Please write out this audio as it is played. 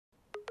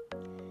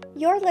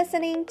You're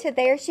listening to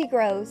There She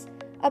Grows,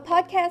 a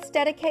podcast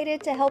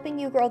dedicated to helping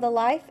you grow the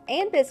life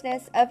and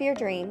business of your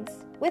dreams.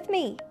 With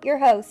me, your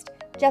host,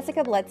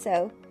 Jessica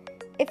Bledsoe.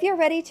 If you're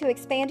ready to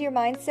expand your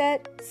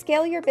mindset,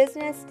 scale your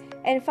business,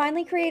 and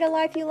finally create a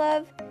life you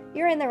love,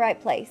 you're in the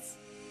right place.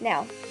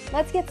 Now,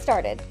 let's get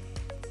started.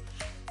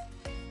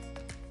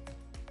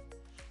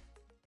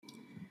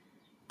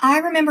 I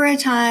remember a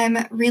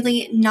time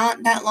really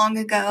not that long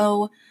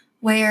ago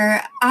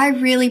where I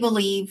really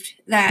believed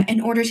that in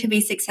order to be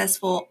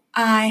successful,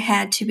 I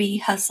had to be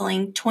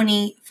hustling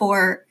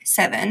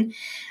 24/7.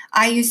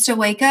 I used to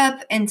wake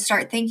up and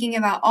start thinking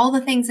about all the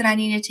things that I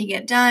needed to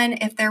get done.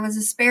 If there was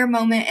a spare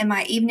moment in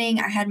my evening,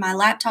 I had my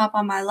laptop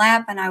on my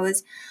lap and I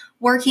was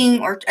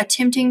working or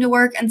attempting to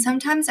work. And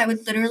sometimes I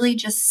would literally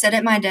just sit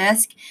at my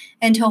desk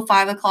until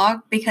 5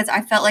 o'clock because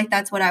I felt like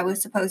that's what I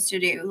was supposed to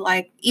do.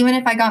 Like, even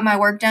if I got my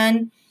work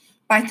done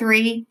by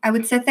 3, I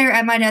would sit there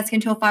at my desk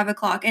until 5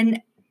 o'clock.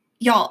 And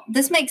y'all,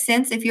 this makes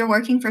sense if you're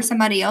working for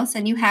somebody else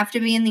and you have to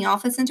be in the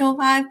office until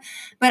 5,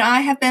 but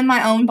I have been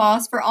my own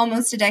boss for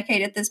almost a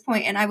decade at this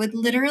point, and I would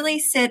literally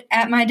sit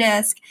at my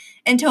desk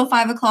until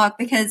 5 o'clock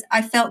because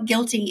I felt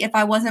guilty if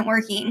I wasn't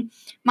working.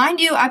 Mind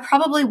you, I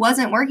probably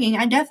wasn't working.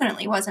 I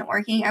definitely wasn't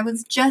working. I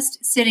was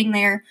just sitting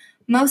there,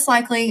 most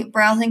likely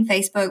browsing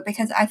Facebook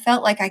because I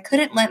felt like I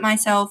couldn't let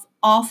myself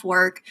off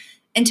work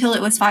until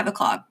it was 5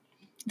 o'clock.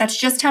 That's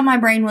just how my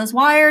brain was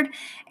wired,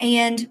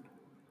 and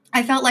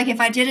I felt like if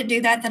I didn't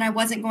do that, then I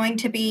wasn't going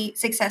to be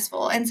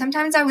successful. And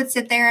sometimes I would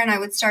sit there and I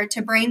would start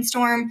to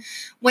brainstorm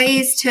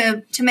ways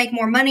to make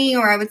more money,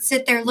 or I would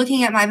sit there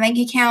looking at my bank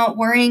account,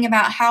 worrying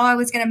about how I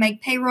was going to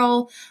make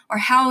payroll or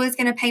how I was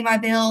going to pay my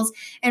bills.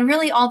 And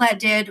really all that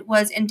did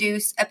was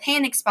induce a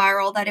panic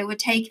spiral that it would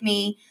take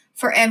me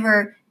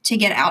forever to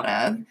get out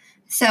of.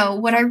 So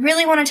what I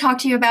really want to talk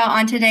to you about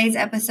on today's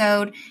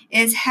episode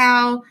is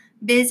how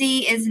busy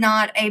is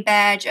not a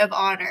badge of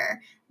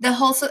honor. The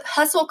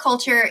hustle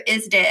culture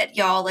is dead,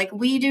 y'all. Like,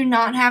 we do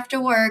not have to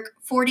work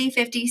 40,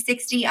 50,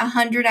 60,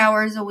 100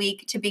 hours a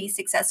week to be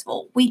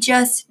successful. We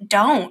just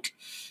don't.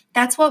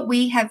 That's what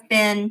we have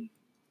been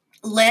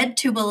led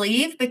to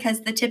believe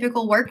because the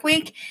typical work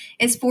week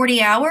is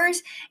 40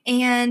 hours.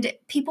 And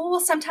people will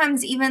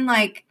sometimes even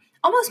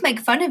almost make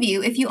fun of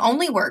you if you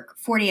only work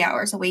 40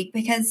 hours a week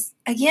because,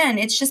 again,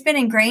 it's just been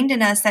ingrained in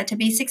us that to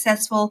be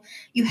successful,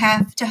 you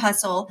have to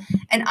hustle.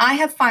 And I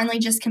have finally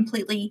just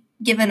completely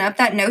given up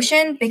that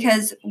notion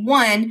because,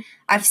 one,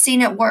 I've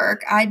seen it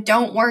work. I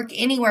don't work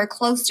anywhere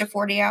close to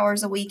 40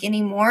 hours a week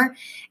anymore.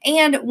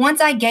 And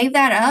once I gave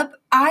that up,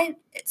 I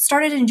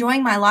started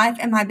enjoying my life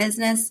and my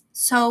business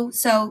so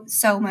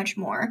much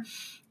more.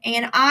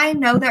 And I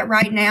know that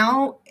right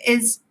now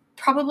is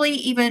probably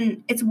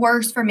even, it's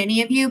worse for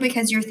many of you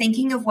because you're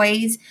thinking of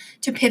ways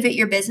to pivot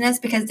your business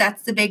because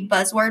that's the big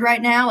buzzword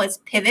right now is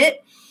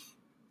pivot.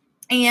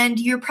 And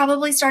you're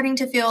probably starting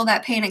to feel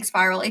that panic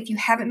spiral if you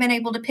haven't been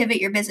able to pivot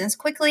your business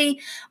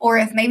quickly, or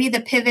if maybe the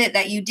pivot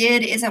that you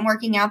did isn't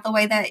working out the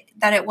way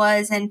that it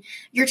was. And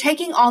you're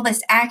taking all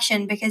this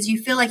action because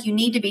you feel like you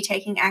need to be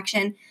taking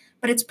action,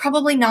 but it's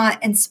probably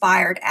not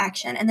inspired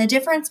action. And the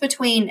difference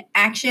between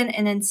action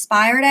and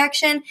inspired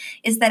action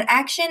is that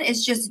action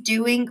is just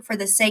doing for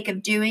the sake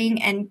of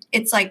doing. And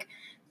it's like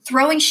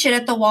throwing shit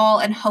at the wall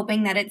and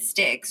hoping that it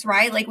sticks,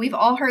 right? Like, we've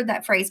all heard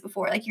that phrase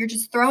before. Like, you're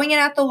just throwing it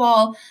at the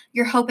wall.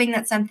 You're hoping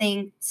that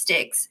something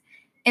sticks.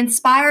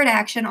 Inspired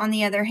action, on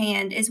the other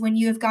hand, is when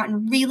you have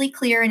gotten really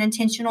clear and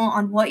intentional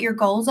on what your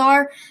goals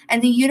are,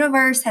 and the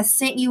universe has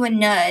sent you a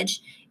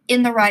nudge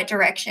in the right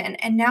direction.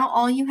 And now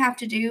all you have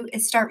to do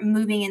is start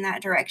moving in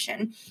that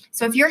direction.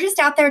 So if you're just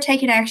out there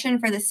taking action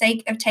for the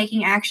sake of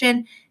taking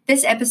action,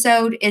 this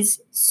episode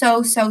is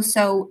so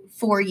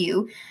for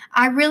you.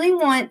 I really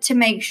want to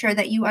make sure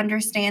that you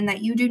understand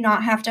that you do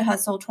not have to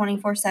hustle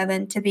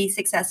 24/7 to be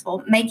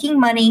successful. Making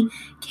money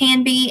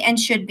can be and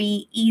should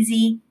be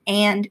easy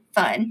and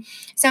fun.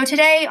 So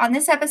today on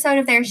this episode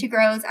of There She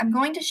Grows, I'm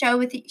going to share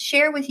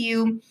with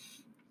you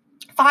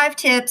 5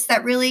 tips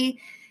that really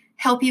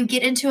help you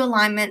get into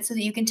alignment so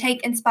that you can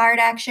take inspired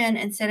action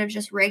instead of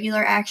just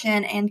regular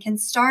action and can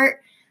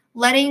start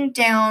letting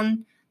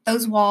down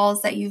those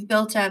walls that you've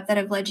built up that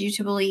have led you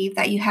to believe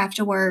that you have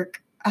to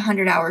work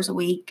 100 hours a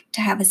week to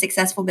have a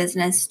successful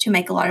business to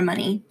make a lot of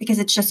money, because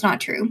it's just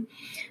not true.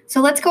 So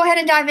let's go ahead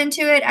and dive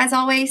into it. As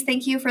always,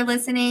 thank you for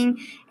listening,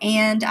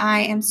 and I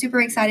am super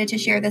excited to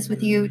share this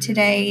with you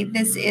today.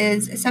 This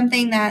is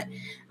something that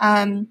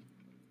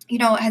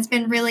has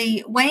been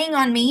really weighing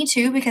on me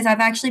too, because I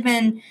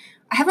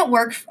haven't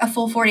worked a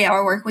full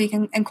 40-hour work week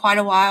in quite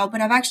a while, but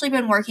I've actually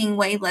been working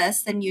way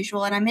less than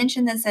usual. And I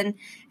mentioned this, and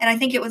I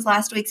think it was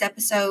last week's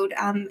episode,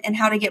 and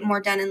how to get more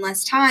done in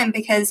less time,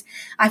 because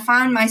I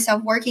found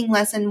myself working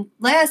less and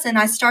less, and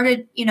I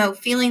started,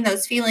 feeling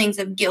those feelings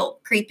of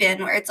guilt creep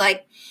in, where it's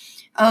like,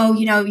 oh,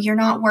 you're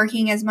not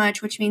working as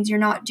much, which means you're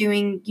not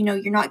doing,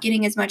 you're not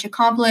getting as much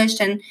accomplished.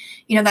 And,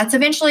 that's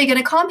eventually going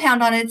to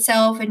compound on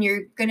itself, and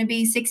you're going to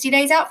be 60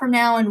 days out from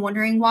now and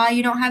wondering why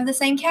you don't have the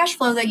same cash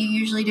flow that you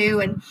usually do.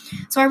 And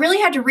so I really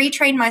had to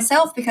retrain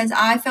myself because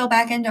I fell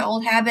back into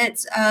old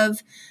habits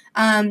of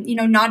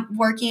not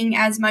working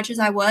as much as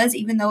I was,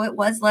 even though it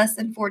was less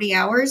than 40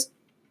 hours.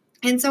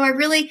 And so I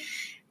really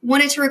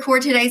wanted to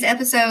record today's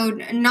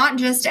episode, not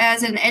just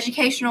as an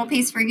educational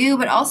piece for you,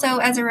 but also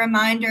as a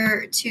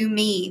reminder to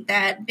me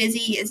that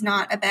busy is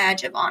not a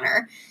badge of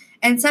honor.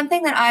 And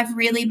something that I've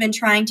really been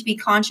trying to be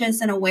conscious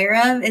and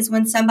aware of is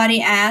when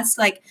somebody asks,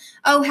 like,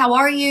 oh, how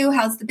are you?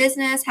 How's the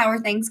business? How are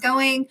things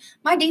going?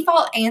 My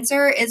default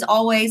answer is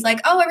always like,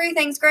 oh,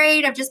 everything's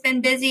great. I've just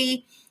been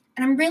busy.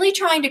 And I'm really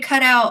trying to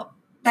cut out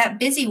that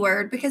busy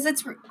word because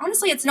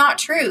it's not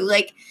true.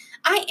 Like,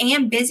 I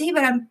am busy,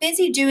 but I'm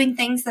busy doing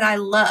things that I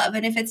love.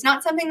 And if it's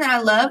not something that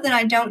I love, then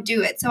I don't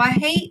do it. So I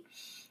hate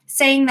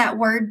saying that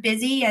word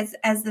busy as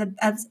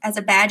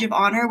a badge of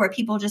honor where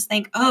people just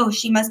think, oh,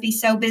 she must be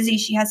so busy.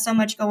 She has so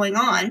much going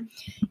on.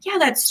 Yeah,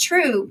 that's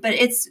true. But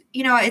it's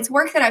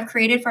work that I've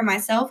created for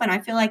myself. And I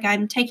feel like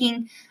I'm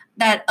taking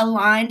that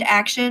aligned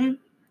action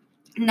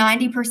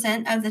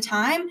 90% of the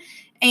time.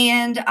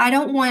 And I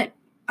don't want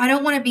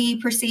to be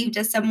perceived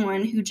as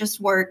someone who just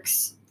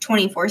works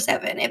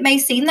 24/7. It may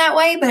seem that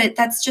way, but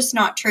that's just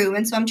not true.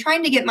 And so I'm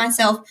trying to get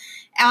myself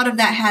out of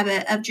that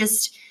habit of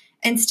just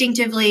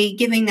instinctively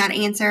giving that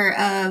answer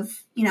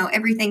of,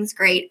 everything's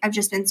great. I've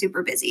just been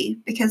super busy,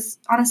 because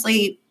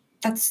honestly,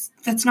 that's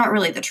not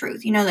really the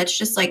truth. That's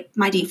just like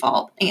my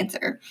default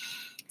answer.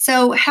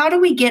 So how do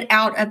we get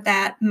out of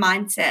that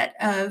mindset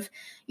of,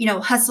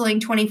 hustling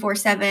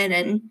 24/7?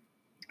 And,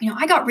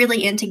 I got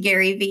really into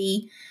Gary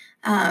Vee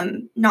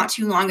not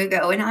too long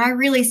ago, and I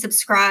really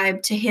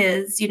subscribed to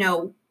his,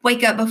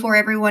 wake up before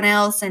everyone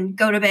else and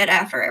go to bed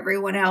after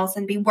everyone else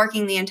and be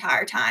working the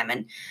entire time.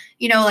 And,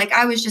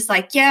 I was just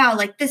like, yeah,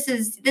 like this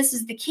is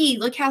the key.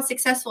 Look how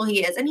successful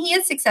he is. And he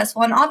is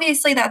successful. And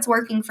obviously that's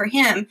working for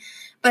him.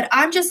 But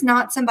I'm just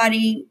not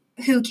somebody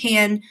who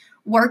can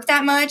work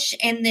that much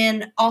and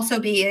then also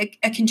be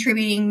a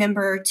contributing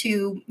member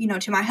to,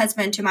 to my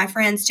husband, to my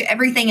friends, to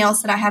everything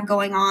else that I have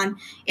going on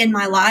in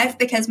my life,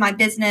 because my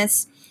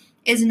business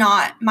is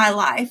not my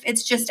life.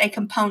 It's just a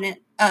component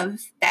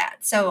of that.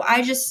 So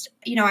I just,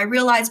 I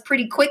realized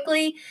pretty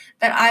quickly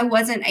that I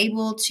wasn't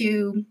able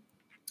to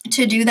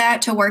do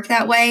that, to work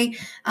that way.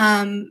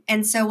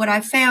 And so what I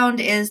found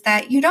is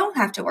that you don't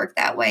have to work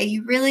that way.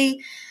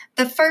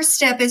 The first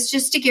step is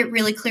just to get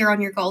really clear on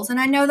your goals. And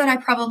I know that I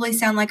probably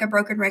sound like a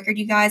broken record,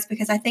 you guys,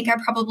 because I think I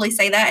probably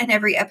say that in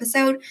every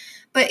episode.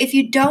 But if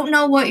you don't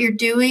know what you're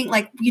doing,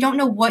 like you don't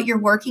know what you're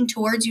working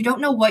towards, you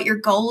don't know what your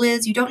goal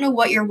is, you don't know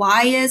what your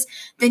why is,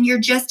 then you're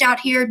just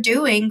out here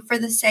doing for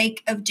the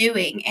sake of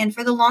doing. And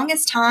for the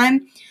longest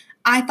time,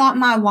 I thought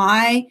my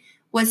why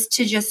was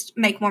to just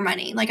make more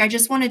money. Like I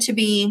just wanted to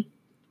be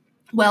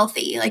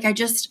wealthy. Like I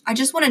just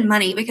wanted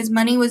money, because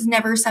money was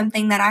never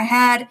something that I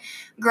had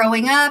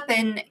growing up.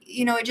 And,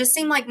 it just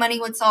seemed like money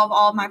would solve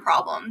all of my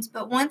problems.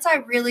 But once I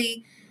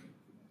really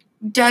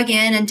dug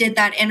in and did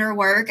that inner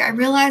work, I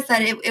realized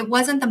that it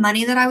wasn't the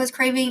money that I was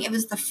craving. It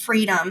was the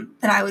freedom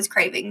that I was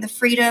craving. The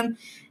freedom,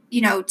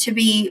 to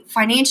be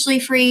financially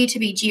free, to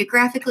be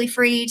geographically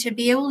free, to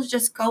be able to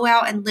just go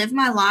out and live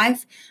my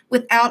life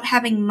without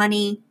having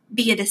money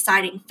be a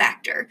deciding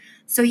factor.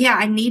 So yeah,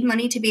 I need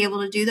money to be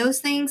able to do those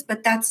things,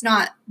 but that's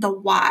not the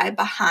why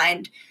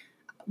behind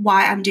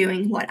why I'm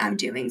doing what I'm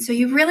doing. So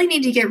you really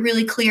need to get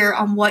really clear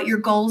on what your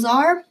goals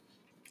are.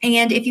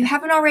 And if you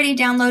haven't already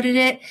downloaded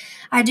it,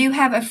 I do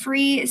have a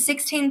free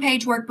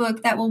 16-page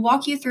workbook that will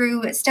walk you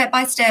through step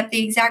by step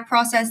the exact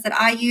process that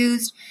I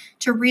used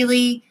to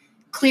really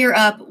clear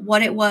up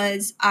what it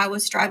was I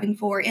was striving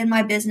for in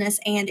my business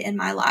and in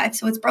my life.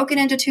 So it's broken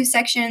into 2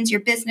 sections,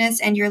 your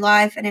business and your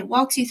life, and it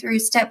walks you through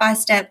step by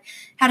step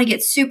how to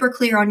get super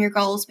clear on your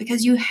goals,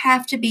 because you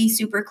have to be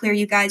super clear,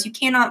 you guys. You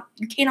cannot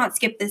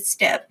skip this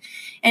step.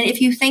 And if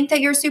you think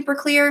that you're super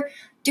clear,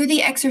 do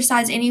the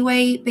exercise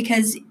anyway,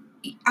 because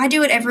I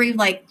do it every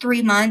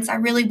 3 months. I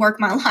really work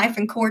my life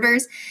in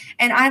quarters,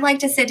 and I like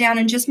to sit down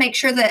and just make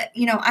sure that,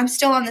 I'm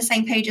still on the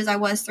same page as I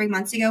was 3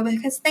 months ago,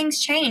 because things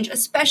change,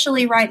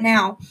 especially right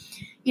now.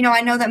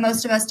 I know that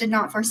most of us did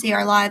not foresee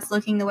our lives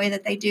looking the way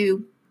that they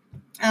do,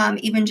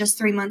 even just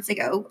 3 months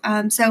ago.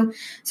 So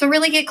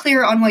really get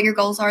clear on what your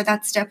goals are.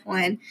 That's step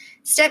 1.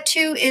 Step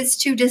 2 is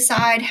to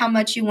decide how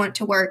much you want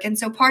to work. And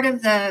so part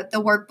of the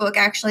workbook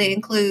actually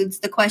includes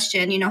the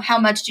question, how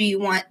much do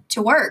you want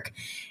to work?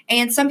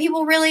 And some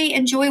people really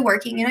enjoy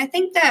working. And I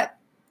think that,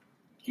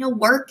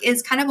 work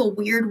is kind of a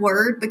weird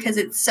word because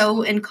it's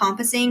so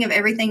encompassing of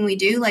everything we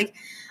do. Like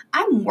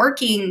I'm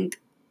working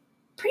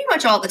pretty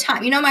much all the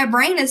time. My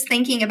brain is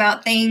thinking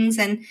about things,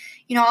 and,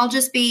 I'll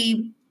just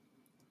be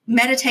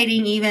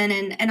meditating even,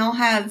 and I'll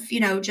have,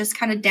 just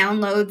kind of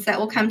downloads that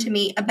will come to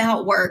me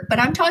about work. But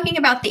I'm talking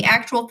about the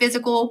actual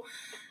physical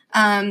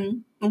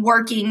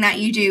working that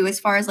you do, as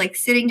far as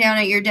sitting down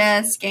at your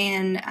desk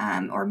and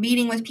or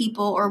meeting with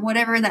people, or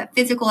whatever that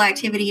physical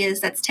activity is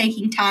that's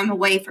taking time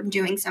away from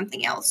doing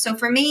something else. So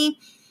for me,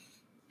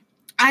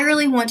 I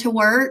really want to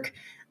work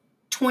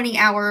 20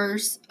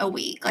 hours a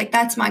week. Like,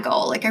 that's my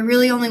goal. Like, I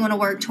really only want to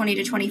work 20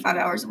 to 25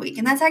 hours a week.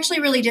 And that's actually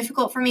really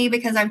difficult for me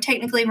because I'm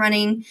technically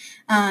running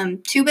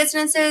 2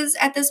 businesses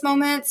at this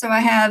moment. So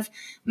I have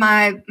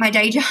my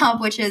day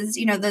job, which is,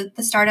 the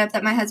startup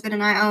that my husband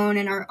and I own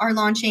and are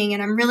launching.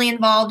 And I'm really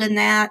involved in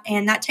that.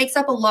 And that takes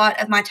up a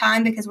lot of my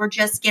time because we're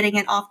just getting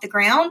it off the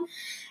ground.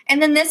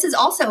 And then this is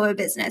also a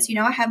business.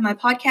 I have my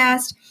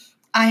podcast.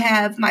 I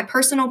have my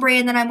personal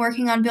brand that I'm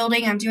working on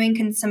building. I'm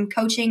doing some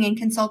coaching and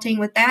consulting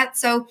with that.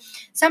 So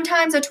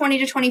sometimes a 20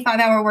 to 25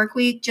 hour work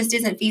week just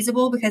isn't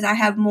feasible because I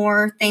have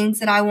more things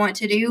that I want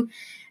to do.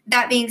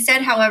 That being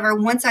said, however,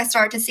 once I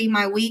start to see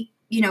my week,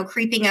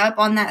 creeping up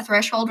on that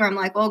threshold where I'm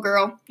like, well,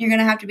 girl, you're going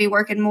to have to be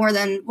working more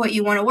than what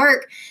you want to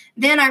work,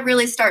 then I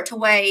really start to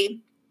weigh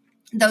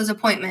those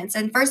appointments.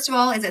 And first of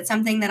all, is it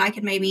something that I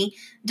could maybe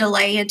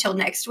delay until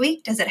next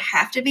week? Does it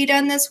have to be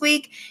done this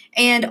week?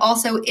 And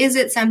also, is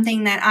it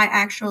something that I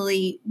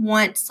actually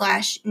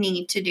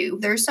want/need to do?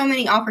 There's so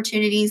many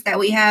opportunities that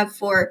we have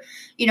for,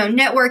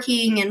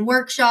 networking and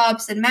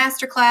workshops and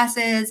master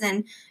classes.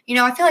 And,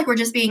 I feel like we're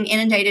just being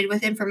inundated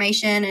with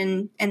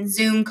information and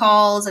Zoom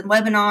calls and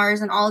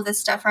webinars and all of this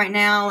stuff right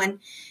now. And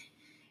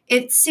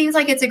it seems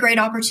like it's a great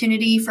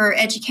opportunity for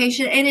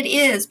education, and it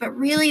is, but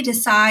really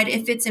decide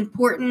if it's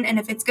important and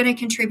if it's going to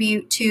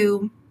contribute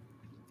to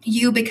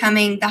you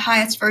becoming the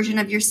highest version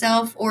of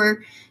yourself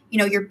or,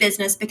 your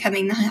business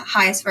becoming the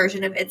highest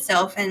version of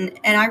itself. And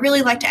I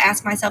really like to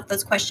ask myself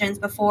those questions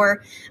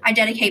before I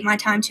dedicate my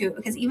time to it,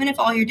 because even if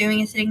all you're doing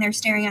is sitting there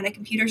staring at a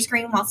computer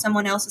screen while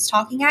someone else is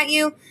talking at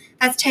you,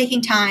 that's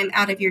taking time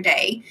out of your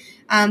day.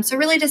 So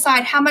really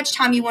decide how much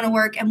time you want to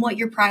work and what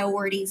your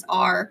priorities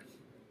are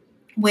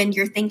when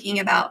you're thinking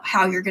about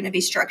how you're going to be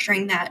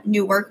structuring that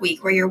new work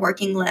week where you're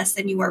working less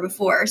than you were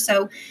before.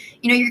 So,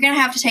 you're going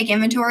to have to take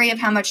inventory of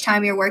how much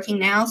time you're working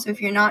now. So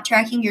if you're not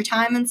tracking your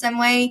time in some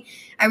way,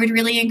 I would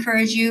really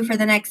encourage you for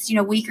the next,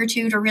 week or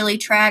two to really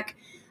track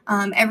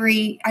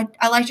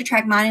I like to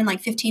track mine in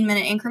like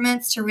 15-minute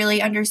increments to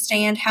really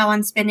understand how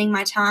I'm spending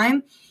my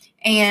time.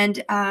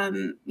 And,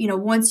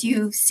 once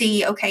you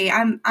see, okay,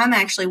 I'm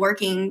actually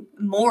working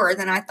more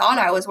than I thought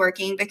I was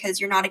working because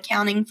you're not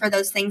accounting for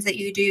those things that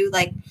you do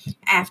like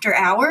after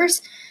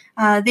hours,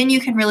 then you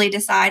can really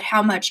decide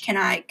how much can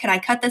I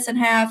cut this in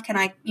half? Can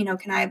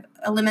I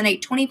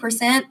eliminate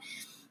 20%?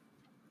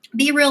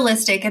 Be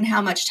realistic in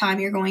how much time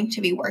you're going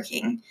to be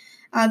working.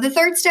 The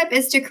third step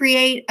is to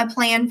create a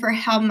plan for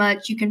how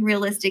much you can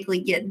realistically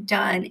get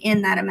done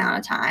in that amount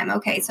of time.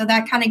 Okay, so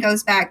that kind of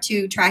goes back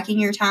to tracking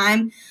your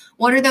time.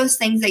 What are those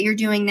things that you're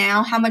doing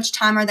now? How much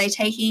time are they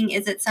taking?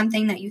 Is it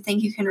something that you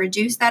think you can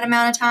reduce that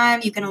amount of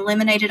time? You can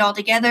eliminate it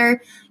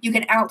altogether. You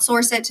can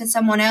outsource it to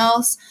someone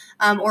else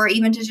or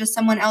even to just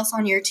someone else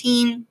on your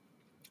team.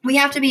 We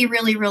have to be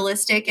really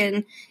realistic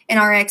in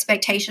our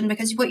expectation,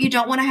 because what you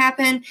don't want to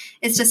happen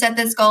is to set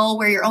this goal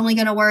where you're only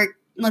going to work,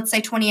 let's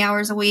say 20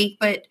 hours a week,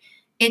 but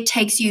it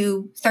takes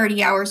you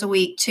 30 hours a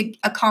week to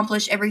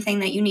accomplish everything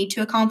that you need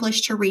to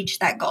accomplish to reach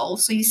that goal.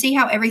 So you see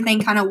how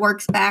everything kind of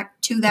works back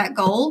to that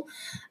goal.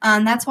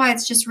 That's why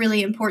it's just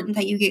really important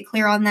that you get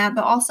clear on that,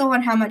 but also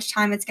on how much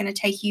time it's going to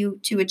take you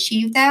to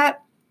achieve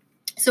that.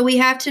 So we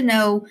have to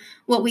know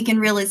what we can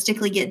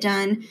realistically get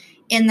done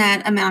in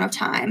that amount of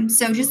time.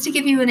 So just to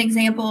give you an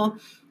example,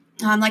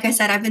 like I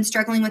said, I've been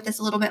struggling with this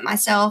a little bit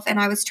myself,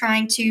 and I was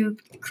trying to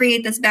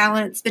create this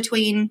balance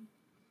between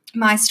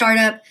my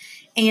startup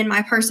and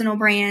my personal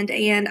brand.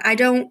 And I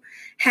don't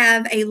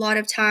have a lot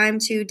of time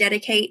to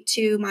dedicate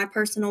to my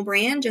personal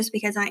brand just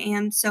because I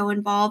am so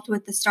involved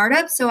with the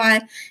startup. So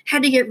I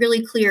had to get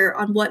really clear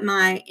on what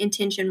my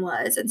intention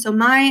was. And so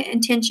my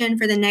intention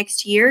for the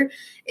next year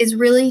is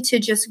really to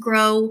just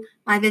grow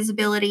my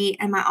visibility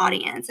and my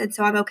audience. And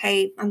so I'm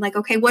like,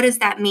 okay, what does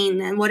that mean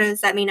then? What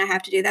does that mean I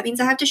have to do? That means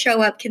I have to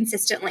show up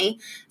consistently.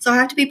 So I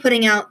have to be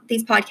putting out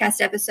these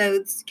podcast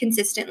episodes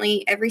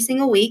consistently every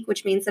single week,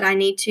 which means that I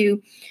need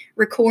to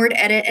record,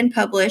 edit, and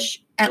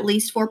publish at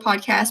least 4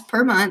 podcasts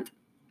per month.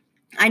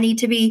 I need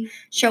to be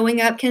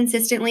showing up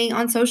consistently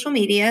on social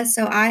media.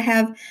 So I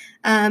have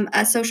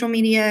a social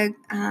media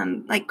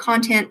like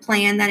content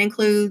plan that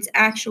includes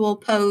actual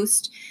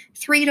posts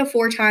 3 to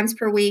 4 times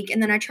per week.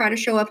 And then I try to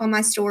show up on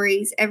my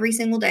stories every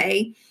single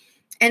day.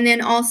 And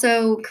then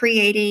also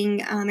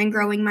creating and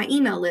growing my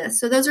email list.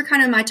 So those are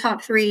kind of my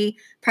top 3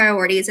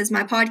 priorities: is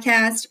my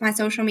podcast, my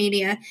social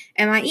media,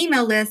 and my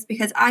email list,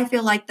 because I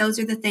feel like those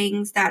are the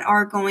things that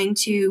are going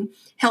to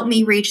help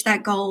me reach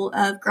that goal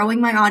of growing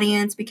my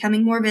audience,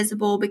 becoming more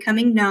visible,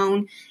 becoming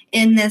known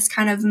in this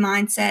kind of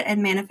mindset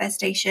and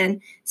manifestation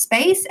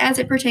space as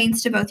it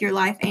pertains to both your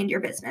life and your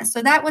business.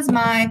 So that was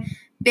my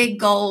big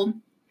goal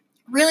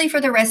really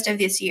for the rest of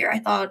this year. I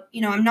thought,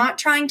 I'm not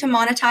trying to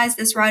monetize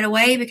this right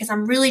away because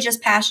I'm really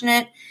just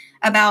passionate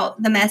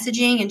about the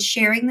messaging and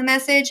sharing the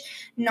message,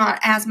 not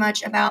as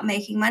much about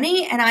making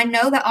money. And I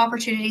know that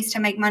opportunities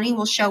to make money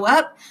will show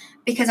up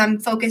because I'm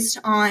focused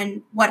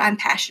on what I'm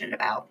passionate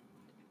about.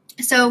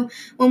 So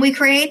when we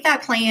create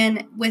that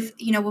plan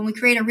when we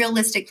create a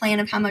realistic plan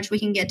of how much we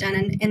can get done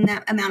in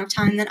that amount of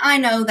time, then I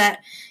know that,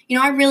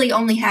 I really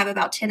only have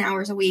about 10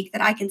 hours a week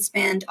that I can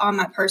spend on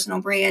my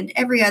personal brand.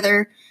 Every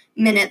other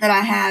minute that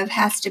I have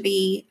has to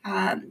be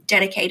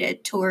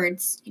dedicated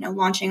towards,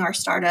 launching our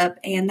startup.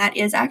 And that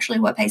is actually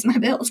what pays my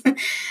bills.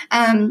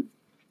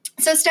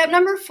 So step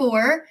number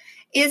 4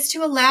 is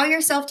to allow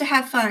yourself to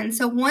have fun.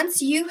 So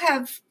once you've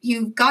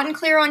gotten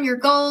clear on your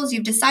goals,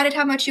 you've decided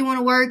how much you want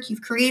to work,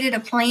 you've created a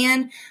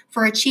plan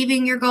for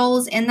achieving your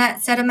goals in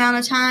that set amount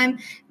of time,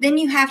 then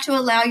you have to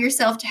allow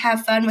yourself to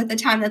have fun with the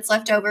time that's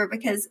left over.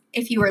 Because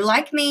if you are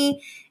like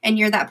me and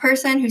you're that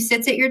person who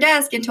sits at your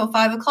desk until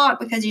 5 o'clock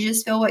because you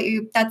just feel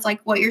that's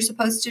like what you're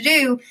supposed to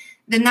do,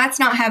 then that's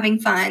not having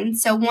fun.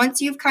 So once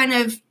you've kind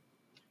of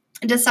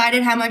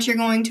decided how much you're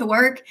going to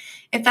work,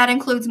 if that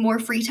includes more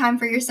free time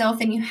for yourself,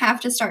 then you have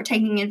to start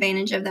taking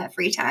advantage of that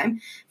free time.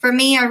 For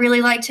me, I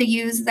really like to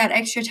use that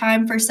extra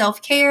time for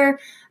self-care.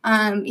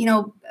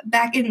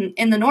 Back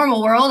in the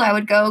normal world, I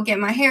would go get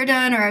my hair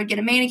done, or I would get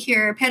a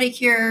manicure or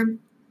pedicure.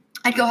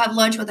 I'd go have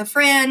lunch with a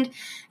friend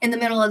in the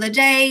middle of the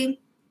day.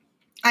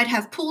 I'd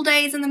have pool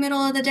days in the middle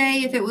of the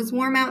day if it was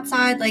warm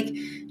outside. Like,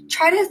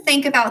 try to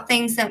think about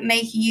things that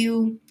make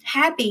you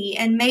happy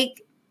and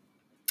make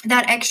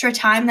that extra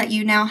time that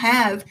you now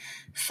have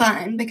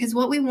fun, because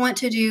what we want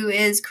to do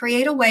is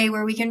create a way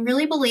where we can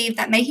really believe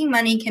that making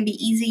money can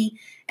be easy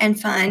and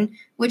fun,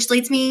 which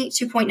leads me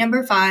to point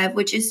number 5,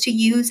 which is to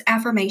use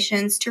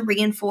affirmations to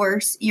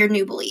reinforce your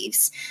new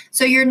beliefs.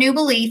 So your new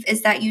belief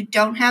is that you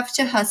don't have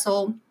to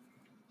hustle.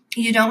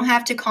 You don't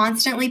have to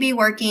constantly be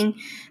working.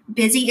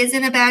 Busy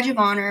isn't a badge of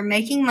honor.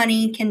 Making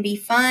money can be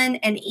fun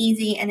and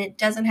easy, and it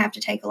doesn't have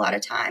to take a lot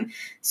of time.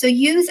 So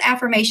use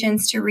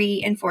affirmations to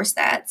reinforce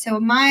that. So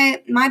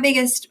my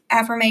biggest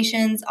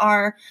affirmations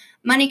are: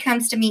 money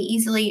comes to me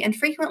easily and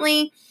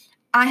frequently.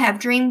 I have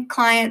dream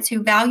clients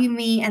who value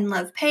me and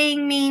love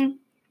paying me.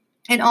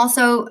 And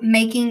also,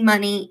 making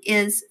money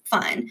is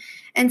fun.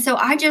 And so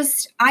I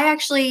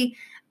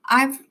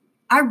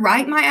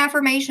write my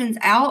affirmations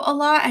out a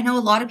lot. I know a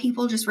lot of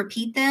people just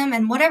repeat them,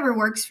 and whatever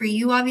works for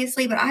you,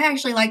 obviously, but I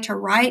actually like to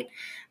write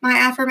my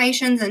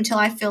affirmations until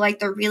I feel like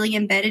they're really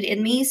embedded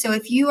in me. So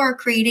if you are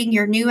creating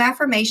your new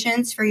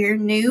affirmations for your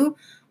new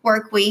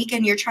work week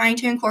and you're trying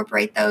to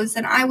incorporate those,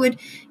 then I would,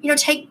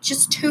 take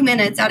just 2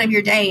 minutes out of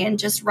your day and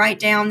just write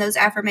down those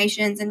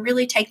affirmations and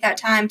really take that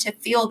time to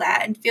feel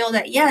that and feel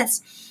that,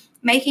 yes,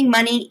 making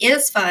money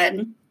is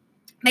fun.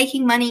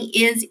 Making money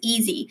is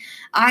easy.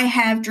 I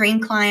have dream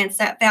clients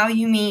that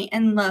value me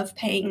and love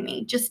paying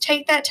me. Just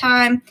take that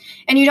time,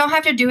 and you don't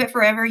have to do it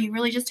forever. You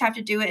really just have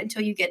to do it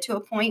until you get to a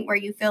point where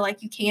you feel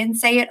like you can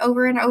say it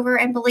over and over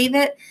and believe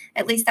it.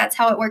 At least that's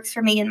how it works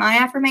for me in my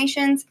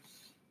affirmations.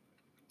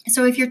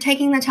 So if you're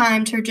taking the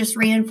time to just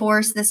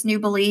reinforce this new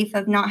belief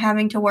of not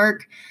having to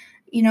work,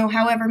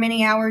 however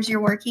many hours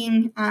you're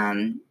working,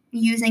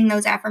 using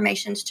those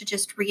affirmations to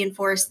just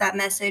reinforce that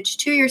message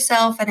to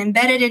yourself and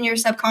embed it in your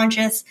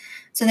subconscious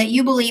so that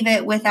you believe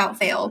it without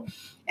fail.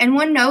 And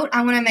one note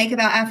I want to make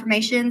about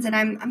affirmations, and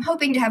I'm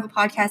hoping to have a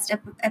podcast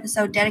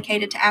episode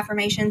dedicated to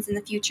affirmations in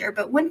the future,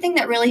 but one thing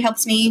that really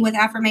helps me with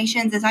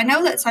affirmations is I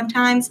know that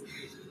sometimes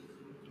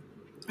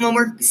when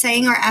we're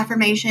saying our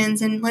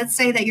affirmations, and let's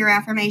say that your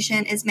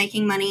affirmation is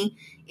making money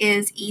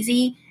is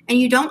easy, and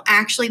you don't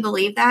actually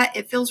believe that,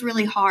 it feels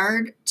really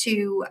hard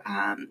to,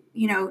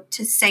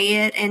 to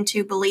say it and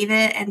to believe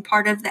it. And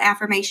part of the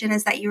affirmation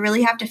is that you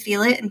really have to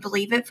feel it and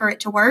believe it for it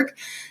to work.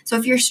 So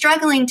if you're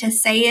struggling to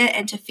say it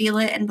and to feel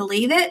it and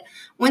believe it,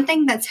 one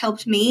thing that's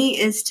helped me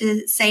is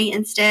to say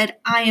instead,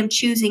 I am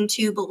choosing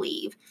to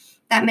believe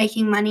that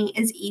making money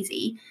is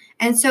easy.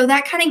 And so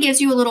that kind of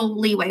gives you a little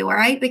leeway,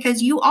 right?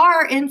 Because you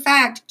are, in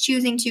fact,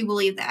 choosing to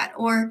believe that,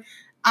 or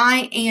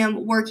I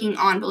am working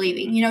on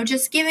believing,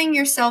 just giving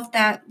yourself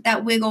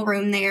that wiggle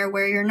room there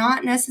where you're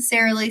not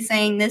necessarily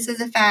saying this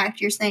is a fact.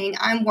 You're saying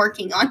I'm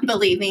working on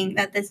believing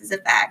that this is a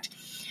fact.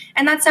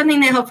 And that's something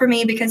that helped for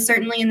me, because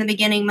certainly in the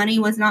beginning, money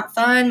was not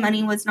fun.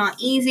 Money was not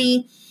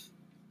easy.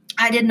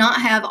 I did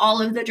not have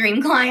all of the dream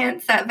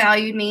clients that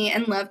valued me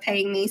and loved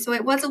paying me. So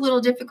it was a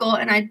little difficult,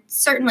 and I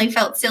certainly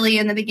felt silly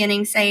in the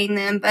beginning saying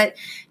them, but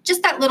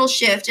just that little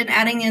shift and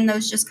adding in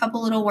those just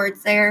couple little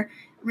words there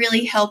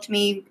really helped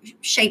me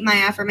shape my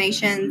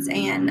affirmations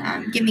and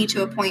get me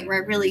to a point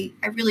where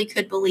I really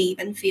could believe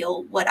and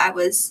feel what I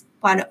was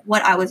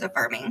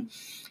affirming.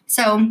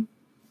 So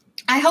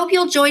I hope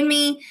you'll join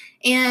me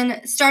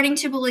in starting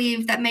to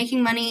believe that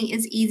making money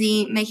is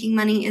easy, making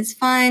money is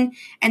fun,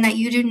 and that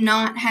you do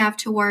not have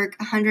to work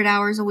 100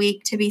 hours a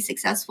week to be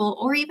successful,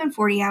 or even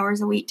 40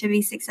 hours a week to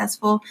be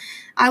successful.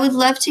 I would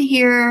love to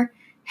hear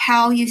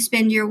how you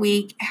spend your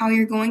week, how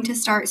you're going to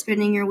start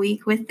spending your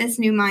week with this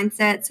new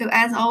mindset. So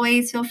as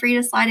always, feel free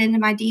to slide into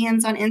my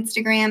DMs on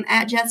Instagram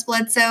at Jess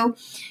Bledsoe.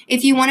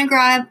 If you want to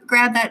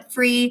grab that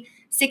free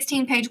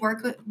 16-page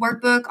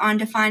workbook on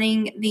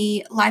defining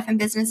the life and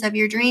business of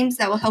your dreams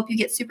that will help you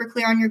get super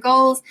clear on your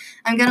goals,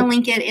 I'm going to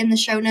link it in the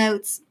show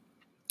notes.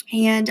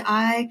 And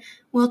I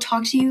will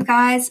talk to you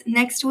guys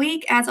next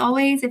week. As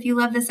always, if you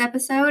love this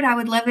episode, I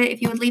would love it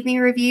if you would leave me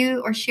a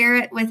review or share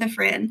it with a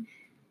friend.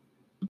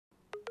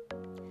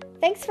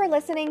 Thanks for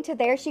listening to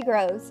There She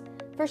Grows.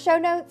 For show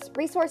notes,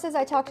 resources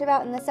I talked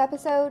about in this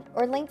episode,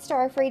 or links to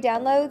our free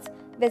downloads,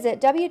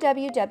 visit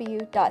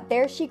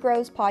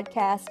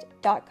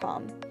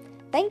www.thereshegrowspodcast.com.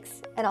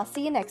 Thanks, and I'll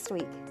see you next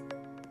week.